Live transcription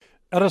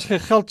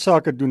RSG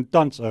Geldsaake doen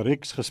tans 'n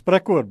reeks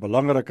gesprekke oor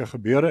belangrike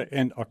gebeure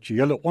en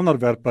aktuelle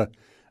onderwerpe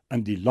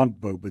in die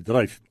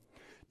landboubedryf.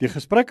 Die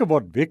gesprekke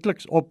word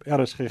weekliks op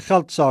RSG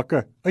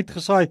Geldsaake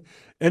uitgesaai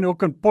en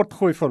ook in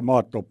potgooi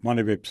formaat op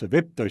Moneyweb se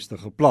webtuiste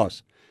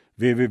geplaas,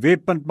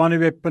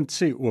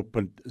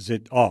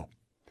 www.moneyweb.co.za.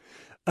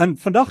 In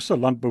vandag se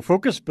Landbou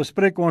Fokus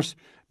bespreek ons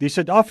die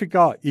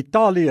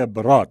Suid-Afrika-Italië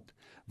beraad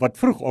wat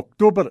vroeg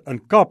Oktober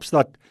in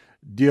Kaapstad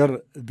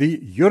deur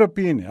die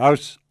European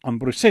House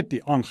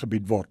Ambrosetti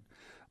aangebied word,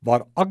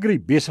 waar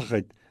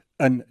agri-besigheid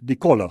in die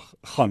kollig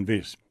gaan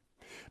wees.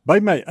 By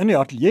my in die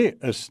ateljee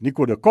is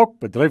Nico de Kock,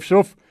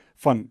 bedryfshoof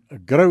van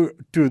Grow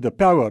to the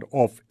Power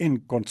of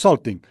in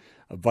Consulting,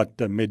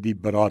 wat met die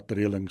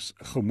beraadreëlings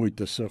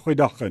gemoeid is.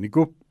 Goeiedag,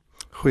 Nico.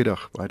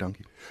 Goeiedag, baie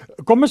dankie.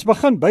 Kom ons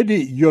begin by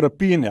die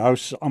European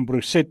House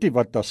Ambrosetti,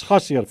 wat as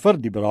gasheer vir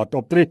die beraad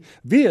optree.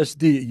 Wie is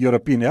die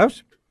European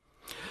House?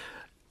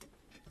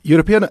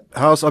 European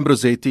House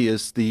Ambrosetti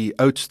is die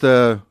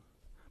oudste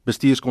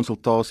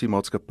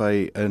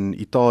bestuurskonsultasiemaatskappy in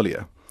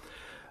Italië.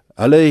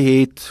 Hulle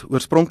het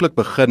oorspronklik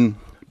begin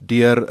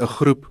deur 'n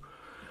groep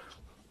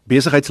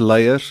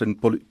besigheidsleiers en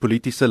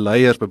politieke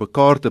leiers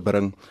bymekaar te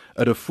bring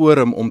in 'n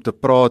forum om te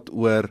praat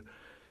oor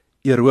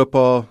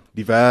Europa,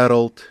 die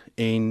wêreld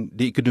en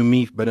die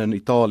ekonomie binne in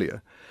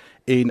Italië.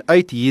 En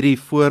uit hierdie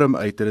forum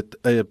uit het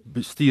 'n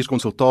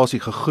bestuurskonsultasie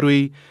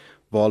gegroei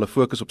waar hulle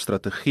fokus op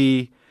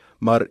strategie,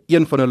 maar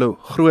een van hulle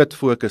groot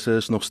fokusse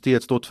is nog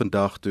steeds tot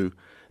vandag toe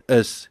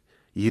is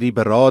hierdie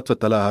beraad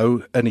wat hulle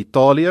hou in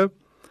Italië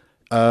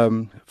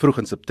vroeg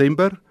in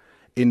September,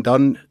 en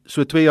dan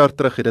so 2 jaar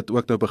terug het dit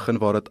ook nou begin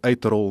waar dit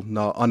uitrol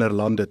na ander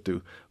lande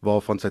toe,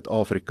 waarvan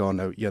Suid-Afrika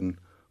nou een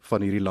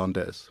van hierdie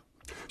lande is.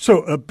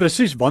 So,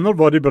 presies wanneer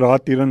word die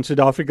beraad hier in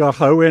Suid-Afrika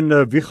gehou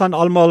en wie gaan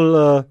almal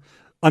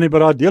aan die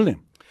beraad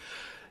deelneem?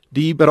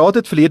 Die beraad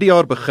het verlede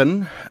jaar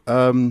begin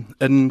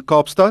in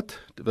Kaapstad.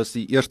 Dit was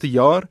die eerste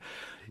jaar.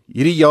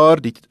 Hierdie jaar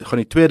gaan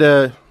die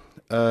tweede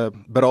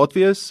beraad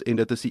wees, en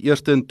dit is die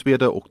 1 en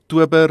 2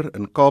 Oktober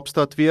in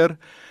Kaapstad weer.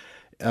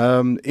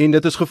 En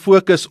dit is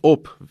gefokus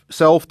op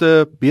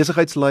selfde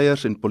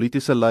besigheidsleiers en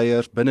politieke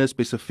leiers binne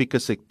spesifieke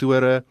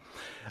sektore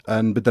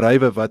en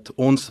bedrywe wat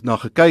ons na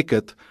gekyk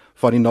het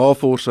van die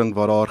navorsing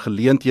waar daar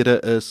geleenthede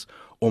is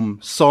om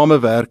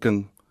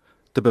samewerking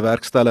te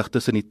bewerkstellig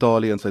tussen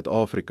Italië en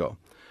Suid-Afrika.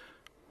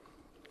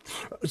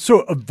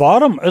 So,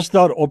 waarom is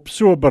daar op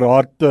so 'n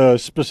beraad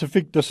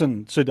spesifiek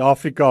tussen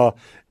Suid-Afrika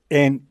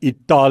en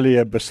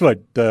Italië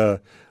besluit?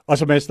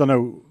 As 'n mens dan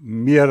nou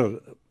meer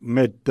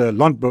met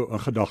landbou in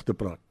gedagte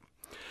praat.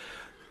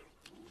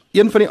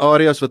 Een van die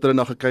areas wat hulle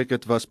na gekyk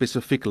het was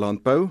spesifiek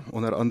landbou,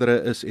 onder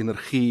andere is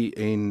energie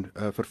en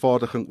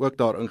vervaardiging ook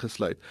daar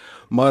ingesluit.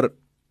 Maar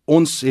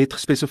ons het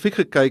spesifiek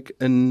gekyk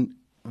in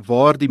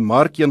waar die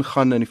mark heen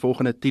gaan in die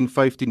volgende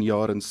 10-15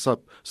 jaar in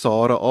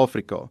Sub-Sahara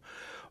Afrika,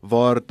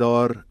 waar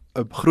daar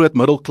 'n groot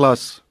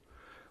middelklas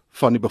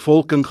van die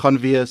bevolking gaan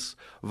wees,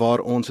 waar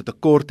ons 'n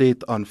tekort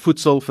het aan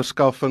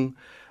voedselverskaffing,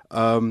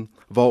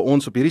 waar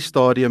ons op hierdie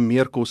stadium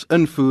meer kos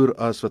invoer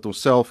as wat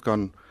ons self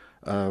kan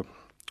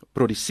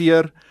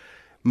produseer.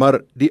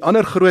 Maar die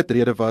ander groot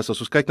rede was, as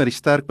ons kyk na die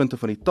sterkpunte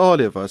van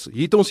Italië was,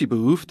 hier het ons die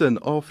behoefte in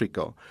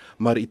Afrika,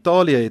 maar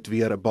Italië het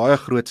weer 'n baie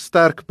groot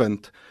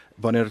sterkpunt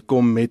wanneer dit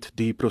kom met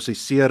die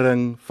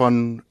prosesering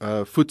van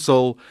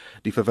voedsel,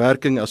 die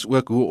verwerking, as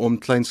ook hoe om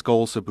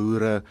kleinskaalse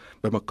boere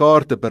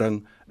bymekaar te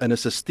bring in 'n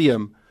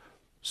stelsel,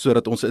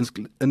 sodat ons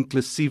 'n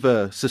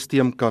inklusiewe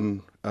stelsel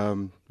kan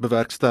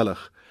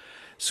bewerkstellig.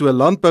 So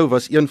landbou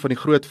was een van die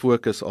groot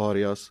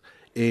fokusareas,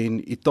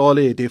 en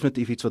Italië het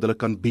definitief iets wat hulle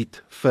kan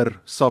bied vir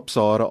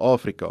Sub-Sahara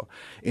Afrika.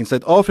 En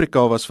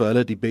Suid-Afrika was vir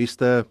hulle die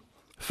beste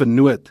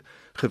vennoot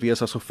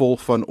gewees as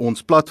gevolg van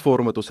ons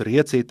platform wat ons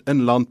reeds het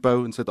in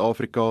landbou in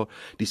Suid-Afrika,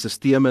 die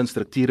sisteme en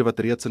strukture wat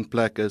reeds in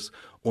plek is,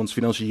 ons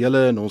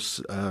finansiële en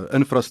ons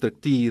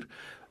infrastruktuur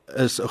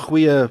is 'n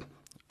goeie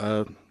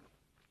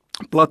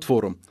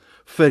platform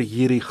vir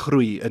hierdie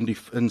groei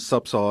in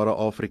Sub-Sahara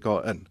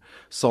Afrika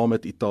saam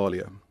met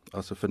Italië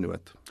as 'n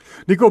vennoot.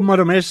 Nico,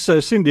 maar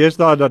mense sien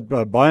deesdae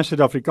dat baie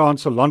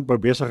Suid-Afrikaanse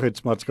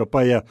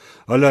landboubesigheidsmaatskappye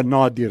hulle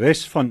na die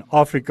res van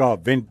Afrika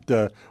wend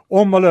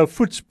om hulle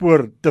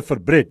voetspoor te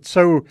verbred.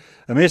 Sou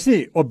 'n mens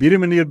nie op hierdie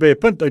manier by 'n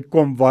punt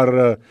uitkom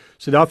waar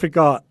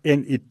Suid-Afrika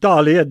en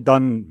Italië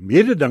dan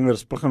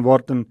mededingers begin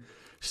word in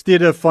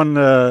steede van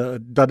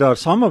dat daar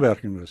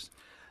samewerking is?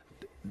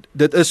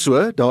 Dit is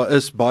so, daar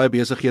is baie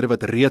besighede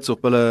wat reeds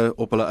op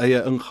hulle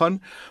eie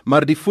ingaan,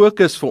 maar die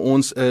fokus vir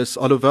ons is,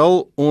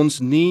 alhoewel ons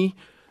nie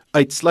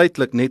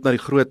uitsluitlik net na die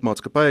groot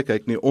maatskappye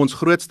kyk nie, ons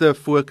grootste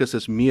fokus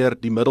is meer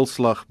die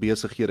middelslag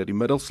besighede, die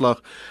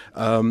middelslag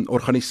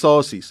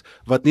organisasies,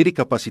 wat nie die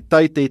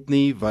kapasiteit het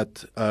nie,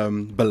 wat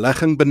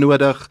belegging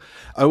benodig,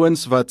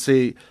 ouens wat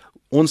sê,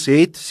 ons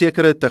het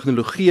sekere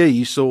tegnologieë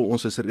hierso,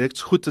 ons is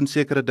reeds goed in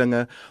sekere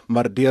dinge,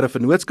 maar deur 'n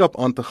vennootskap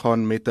aan te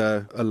gaan met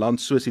 'n land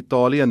soos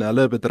Italië en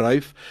hulle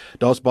bedryf,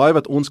 daar's baie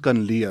wat ons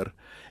kan leer.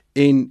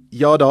 En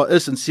ja, daar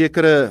is in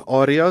sekere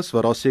areas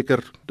waar daar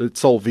seker dit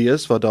sal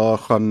wees waar daar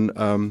gaan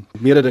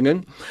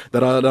mededinging,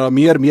 dat daar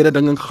meer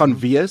mededinging gaan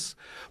wees,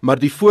 maar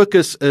die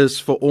fokus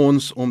is vir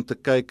ons om te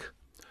kyk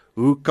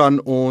hoe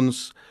kan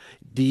ons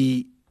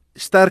die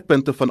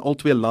sterkpunte van al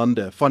twee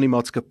lande, van die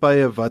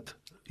maatskappye wat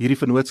hierdie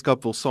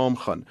vennootskap wil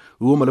saamgaan,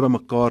 hoe om hulle by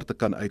mekaar te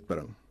kan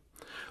uitbring.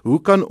 Hoe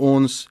kan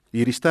ons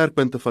hierdie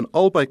sterkpunte van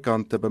albei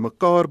kante by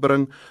mekaar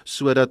bring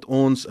sodat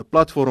ons 'n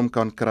platform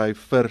kan kry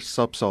vir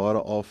Sub-Sahara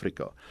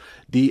Afrika?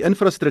 Die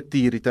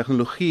infrastruktuur, die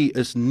tegnologie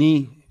is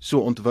nie so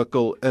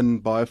ontwikkel in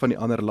baie van die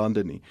ander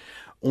lande nie.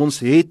 Ons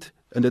het,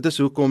 en dit is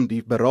hoekom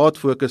die beraad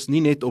fokus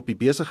nie net op die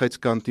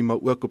besigheidskant nie,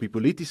 maar ook op die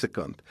politiese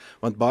kant,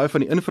 want baie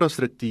van die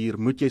infrastruktuur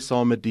moet jy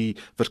saam met die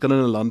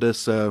verskillende lande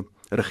se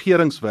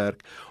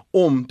regeringswerk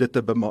om dit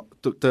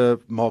te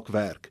maak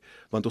werk.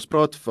 Want ons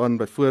praat van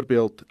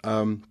byvoorbeeld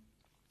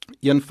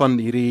een van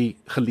hierdie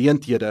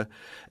geleenthede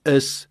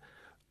is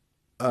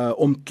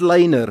om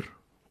kleiner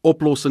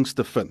oplossings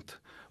te vind.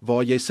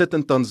 Waar jy sit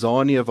in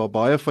Tanzanië waar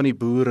baie van die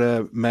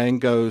boere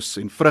mangoes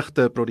en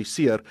vrugte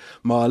produseer,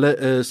 maar hulle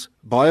is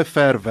baie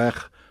ver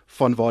weg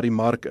van waar die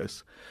mark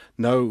is.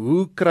 Nou,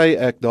 hoe kry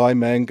ek daai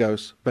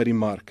mangoes by die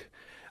mark?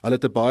 Hulle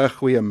het 'n baie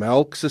goeie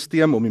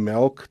melkstelsel om die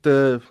melk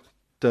te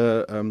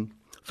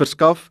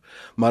verskaf,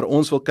 maar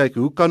ons wil kyk,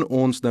 hoe kan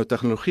ons nou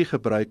tegnologie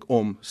gebruik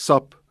om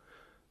sap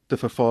te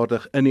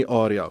vervaardig in die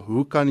area?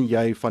 Hoe kan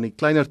jy van die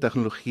kleiner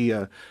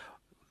tegnologieë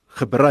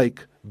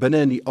gebruik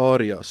binne in die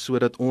area,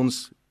 sodat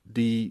ons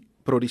die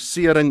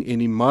produsering en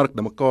die mark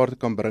na mekaar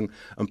kan bring,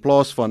 in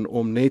plaas van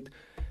om net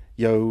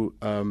jou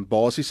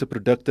basiese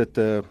produkte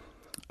te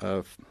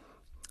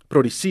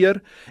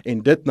produseer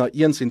en dit na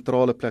een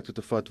sentrale plek toe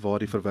te vat waar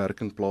die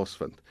verwerking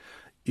plaasvind.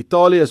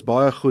 Italië is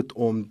baie goed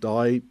om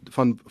daai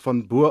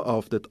van bo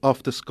af dit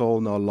af te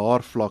skaal na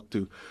laer vlak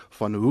toe,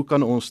 van hoe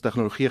kan ons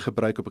tegnologie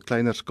gebruik op 'n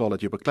kleiner skaal,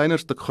 dat jy op 'n kleiner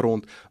stuk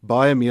grond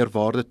baie meer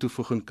waarde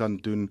toevoeging kan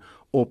doen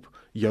op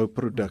jou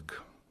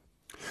produk.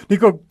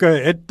 Nico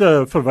het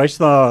verwys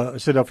na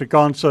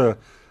Suid-Afrikaanse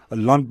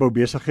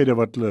landboubesighede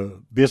wat hulle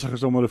besig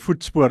is om hulle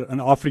voetspoor in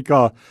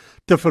Afrika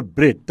te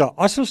verbreek.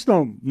 As ons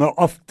nou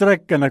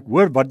aftrek en ek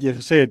hoor wat jy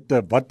gesê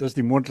het, wat is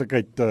die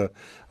moontlikheid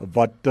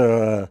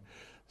wat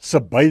se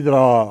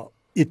bydra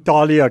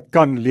Italië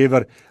kan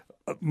lewer,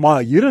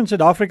 maar hier in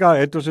Suid-Afrika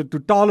het ons 'n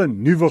totale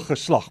nuwe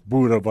geslag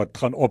boere wat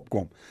gaan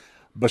opkom.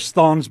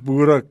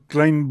 Bestaansboere,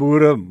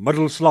 kleinboere,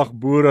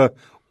 middelslagboere,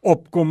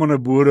 opkomende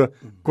boere,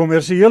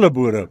 kommersiële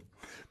boere.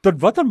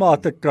 Tot watter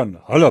mate kan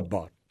hulle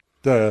baat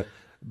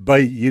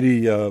by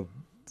hierdie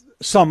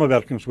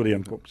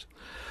samewerkingsooreenkoms?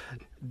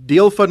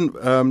 Deel van,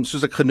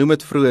 soos ek genoem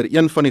het vroeër,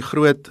 een van die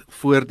groot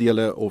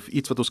voordele of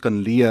iets wat ons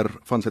kan leer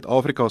van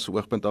Suid-Afrika se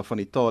oogpunt af van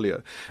Italië,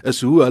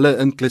 is hoe hulle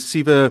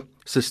inklusiewe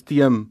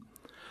stelsel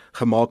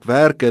gemaak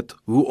werk het,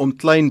 hoe om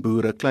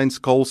kleinboere,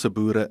 kleinskaalse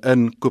boere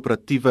in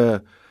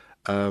koöperatiewe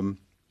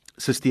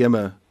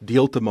stelsels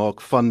deel te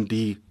maak van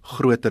die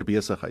groter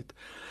besigheid.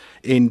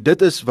 En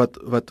dit is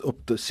wat op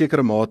 'n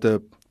sekere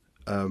mate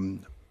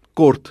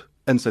kort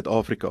in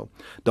Suid-Afrika.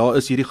 Daar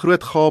is hierdie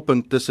groot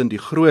gaping tussen die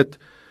groot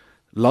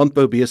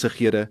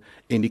landboubesighede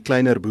en die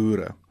kleiner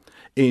boere.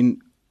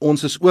 En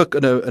ons is ook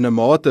in 'n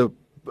mate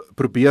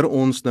probeer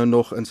ons nou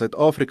nog in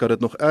Suid-Afrika dit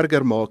nog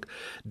erger maak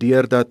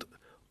deurdat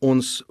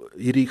ons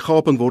hierdie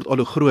gaping word al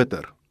hoe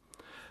groter.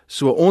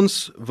 So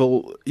ons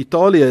wil,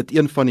 Italië het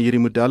een van hierdie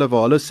modelle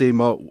waar hulle sê,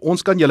 maar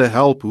ons kan julle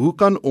help, hoe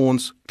kan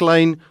ons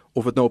klein,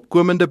 of dit nou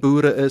opkomende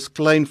boere is,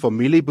 klein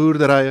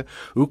familieboerderye,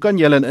 hoe kan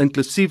julle 'n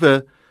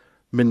inklusiewe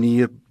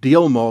manier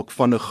deel maak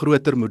van 'n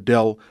groter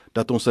model,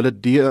 dat ons hulle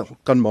deel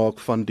kan maak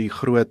van die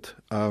groot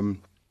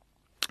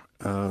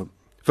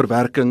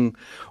verwerking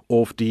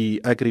of die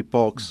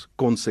agri-parks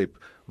konsep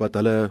wat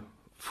hulle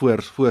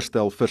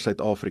voorstel vir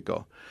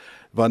Suid-Afrika.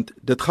 Want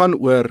dit gaan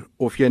oor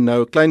of jy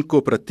nou klein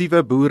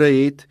koöperatiewe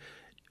boere het,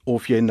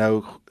 of jy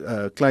nou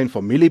klein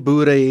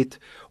familieboere het,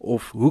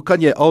 of hoe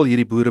kan jy al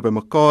hierdie boere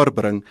bymekaar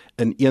bring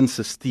in een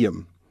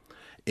stelsel,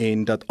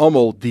 en dat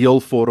almal deel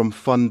vorm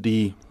van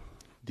die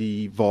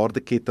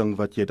waardeketting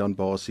wat jy dan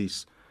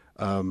basies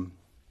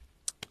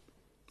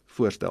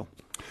voorstel.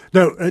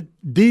 Nou,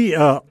 die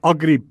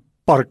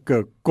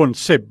agri-park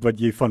konsep wat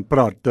jy van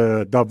praat,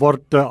 daar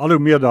word al hoe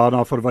meer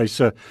daarna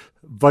verwys,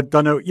 wat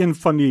dan nou een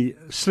van die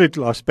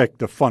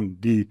sleutelaspekte van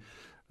die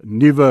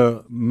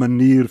nuwe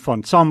manier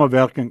van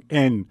samewerking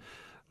en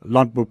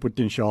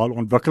landboupotensiaal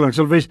ontwikkeling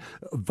sal wees.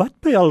 Wat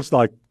behels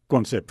daai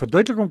konsep?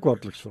 Verduidelik hom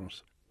kortliks vir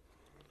ons.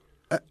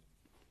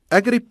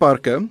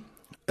 Agri-parke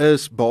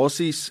is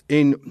basies,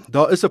 en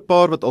daar is 'n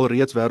paar wat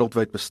alreeds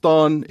wêreldwyd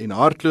bestaan en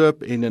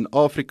hardloop, en in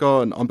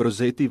Afrika, en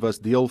Ambrosetti was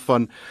deel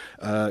van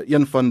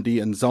een van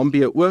die in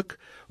Zambië ook,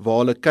 waar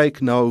hulle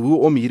kyk na hoe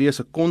om hierdie as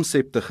 'n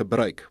konsep te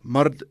gebruik.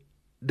 Maar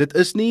dit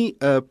is nie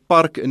 'n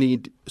park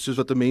soos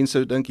wat mense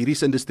sou dink, hierdie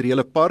is 'n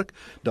industriële park,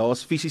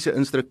 daar's fisiese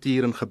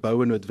infrastruktuur en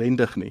geboue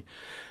noodwendig nie.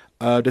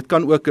 Dit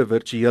kan ook 'n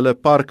virtuele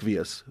park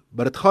wees,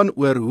 maar dit gaan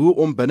oor hoe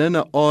om binne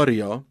 'n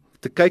area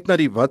te kyk na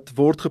wat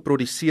word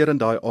geproduseer in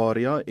daai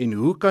area, en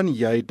hoe kan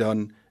jy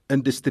dan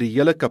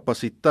industriële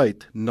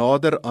kapasiteit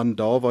nader aan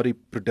daar waar die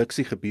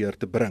produksie gebeur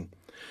te bring.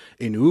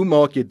 En hoe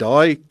maak jy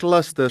daai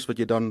clusters wat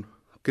jy dan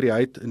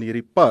create in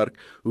hierdie park,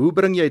 hoe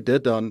bring jy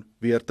dit dan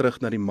weer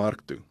terug na die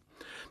mark toe?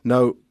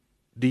 Nou,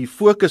 die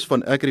fokus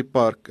van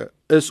agriparke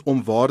is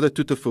om waarde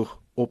toe te voeg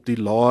op die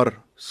laer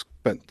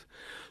punt.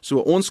 So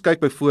ons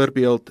kyk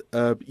byvoorbeeld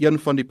een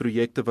van die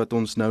projekte wat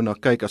ons nou na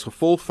kyk as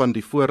gevolg van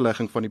die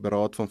voorlegging van die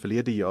beraad van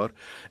verlede jaar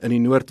in die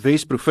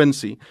Noordwes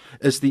provinsie,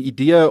 is die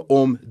idee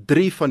om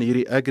 3 van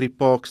hierdie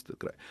agriparks te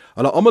kry.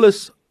 Hulle almal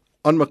is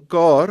aan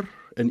mekaar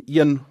in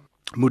een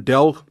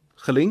model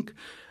gelink,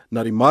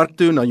 na die mark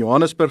toe, na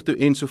Johannesburg toe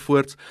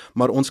ensovoorts,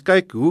 maar ons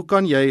kyk, hoe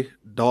kan jy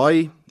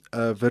daai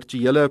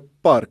virtuele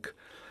park,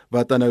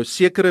 wat dan nou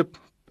sekere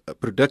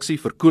produksie,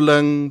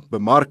 verkoeling,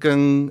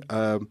 bemarking,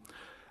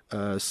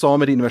 saam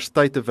met die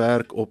universiteite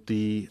werk op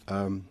die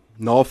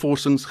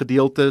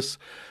navorsingsgedeeltes,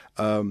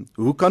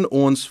 hoe kan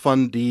ons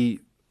van die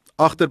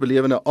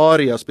agterbelewende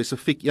area,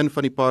 spesifiek een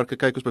van die parke,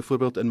 kyk ons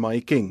byvoorbeeld in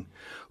Mahikeng,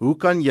 hoe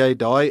kan jy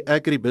daai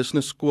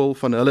agribusiness skool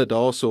van hulle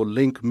daarso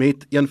link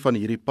met een van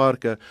hierdie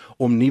parke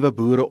om nuwe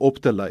boere op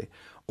te lei?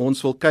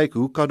 Ons wil kyk,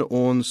 hoe kan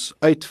ons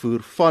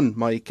uitvoer van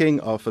Mahikeng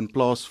af in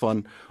plaas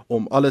van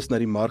om alles na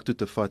die mark toe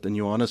te vat in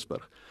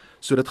Johannesburg.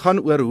 So dit gaan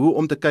oor hoe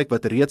om te kyk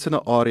wat reeds in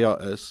 'n area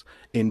is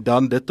en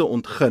dan dit te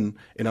ontgin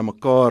en aan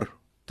mekaar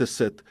te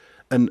sit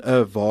in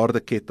 'n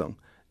waardeketting.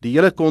 Die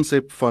hele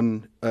konsep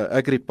van 'n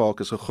agripark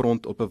is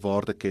gegrond op 'n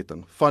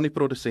waardeketting, van die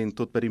produsent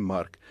tot by die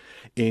mark,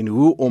 en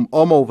hoe om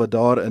almal wat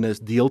daarin is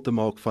deel te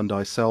maak van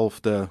daai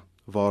selfde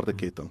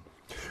waardeketting.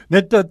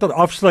 Net ter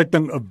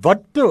afsluiting,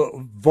 wat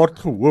word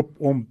gehoop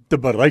om te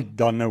bereik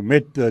dan nou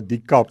met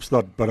die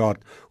Kaapstad beraad?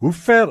 Hoe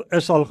ver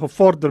is al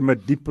gevorder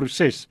met die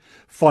proses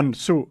van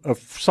so 'n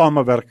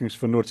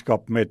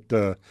samewerkingsvennootskap met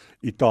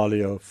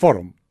Italië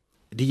vorm?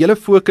 Die hele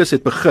fokus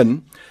het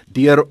begin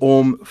deur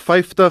om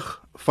 50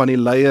 van die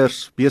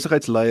leiers,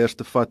 besigheidsleiers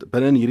te vat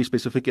binne hierdie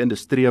spesifieke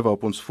industrie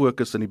waarop ons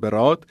fokus in die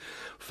beraad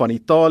van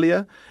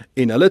Italië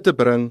en hulle te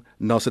bring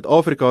na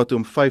Suid-Afrika toe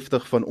om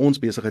 50 van ons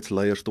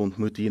besigheidsleiers te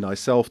ontmoet hier in daai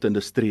selfde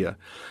industrie.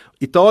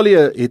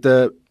 Italië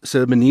het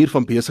sy manier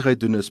van besigheid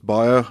doen is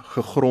baie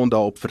gegrond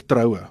daarop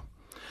vertroue.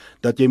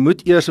 Dat jy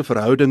moet eers 'n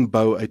verhouding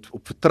bou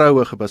op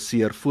vertroue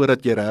gebaseer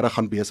voordat jy regtig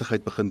gaan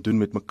besigheid begin doen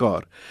met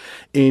mekaar.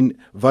 En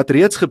wat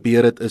reeds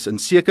gebeur het is in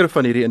sekere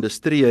van hierdie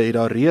industrieë het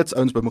daar reeds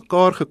ouens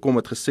bymekaar gekom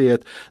het gesê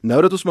het,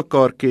 nou dat ons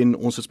mekaar ken,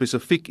 ons het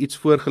spesifiek iets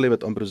voorgelê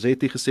wat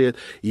Ambrosetti gesê het,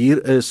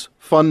 hier is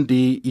van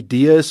die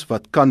idees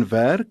wat kan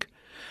werk.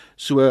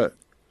 So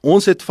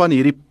ons het van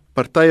hierdie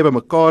partye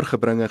bymekaar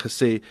gebring en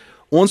gesê,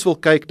 ons wil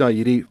kyk na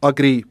hierdie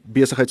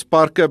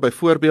agri-besigheidsparke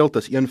byvoorbeeld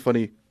as een van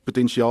die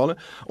potensiale.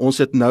 Ons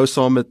het nou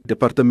saam met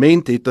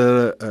departement het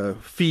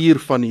 4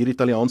 van hierdie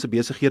Italiaanse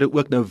besighede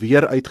ook nou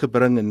weer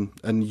uitgebring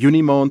in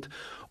Junie maand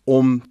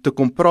om te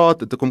kom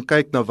praat en te kom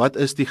kyk na wat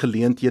is die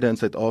geleenthede in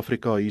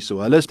Suid-Afrika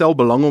hierso. Hulle stel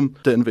belang om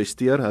te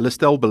investeer, hulle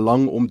stel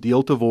belang om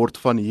deel te word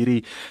van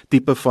hierdie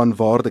tipe van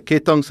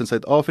waardeketings in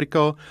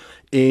Suid-Afrika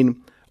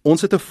en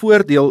ons het 'n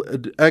voordeel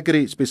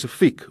agri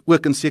spesifiek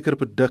ook in sekere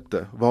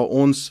produkte waar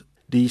ons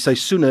die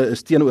seisoene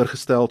is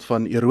teenoorgesteld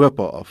van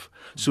Europa af.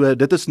 So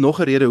dit is nog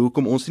 'n rede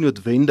hoekom ons nie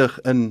noodwendig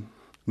in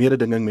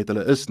mededinging met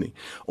hulle is nie.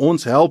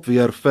 Ons help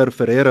weer vir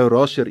Ferrero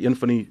Rocher, een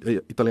van die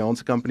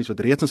Italiaanse companies wat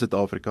reeds in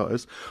Suid-Afrika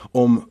is,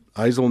 om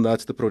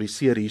hazelnuts te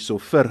produseer hierso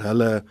vir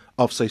hulle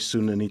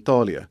afseisoen in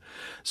Italië.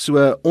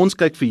 So ons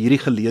kyk vir hierdie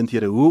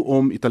geleenthede, hoe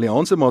om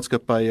Italiaanse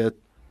maatskappye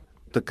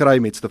te kry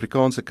met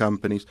Suid-Afrikaanse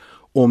companies,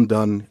 om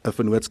dan 'n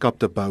vennootskap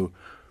te bou.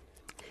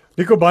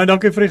 Nico, baie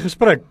dankie vir die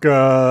gesprek.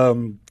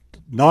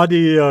 Na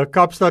die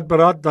Kaapstad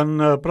beraad,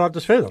 dan praat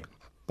ons verder.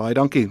 Baie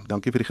dankie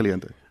vir die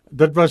geleentheid.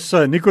 Dit was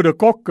Nico de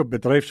Kock,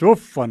 bedryfshoof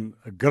van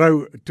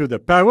Grow to the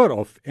Power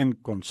of N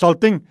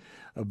Consulting,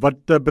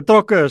 wat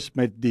betrokke is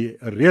met die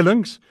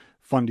reëlings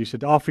van die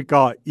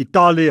Suid-Afrika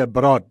Italië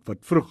beraad wat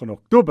vroeg in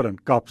Oktober in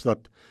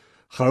Kaapstad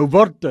gehou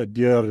word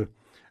deur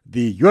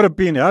die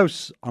European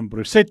House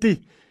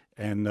Ambrosetti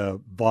en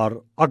waar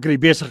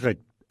agribesigheid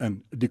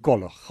in die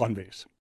kolle gaan wees.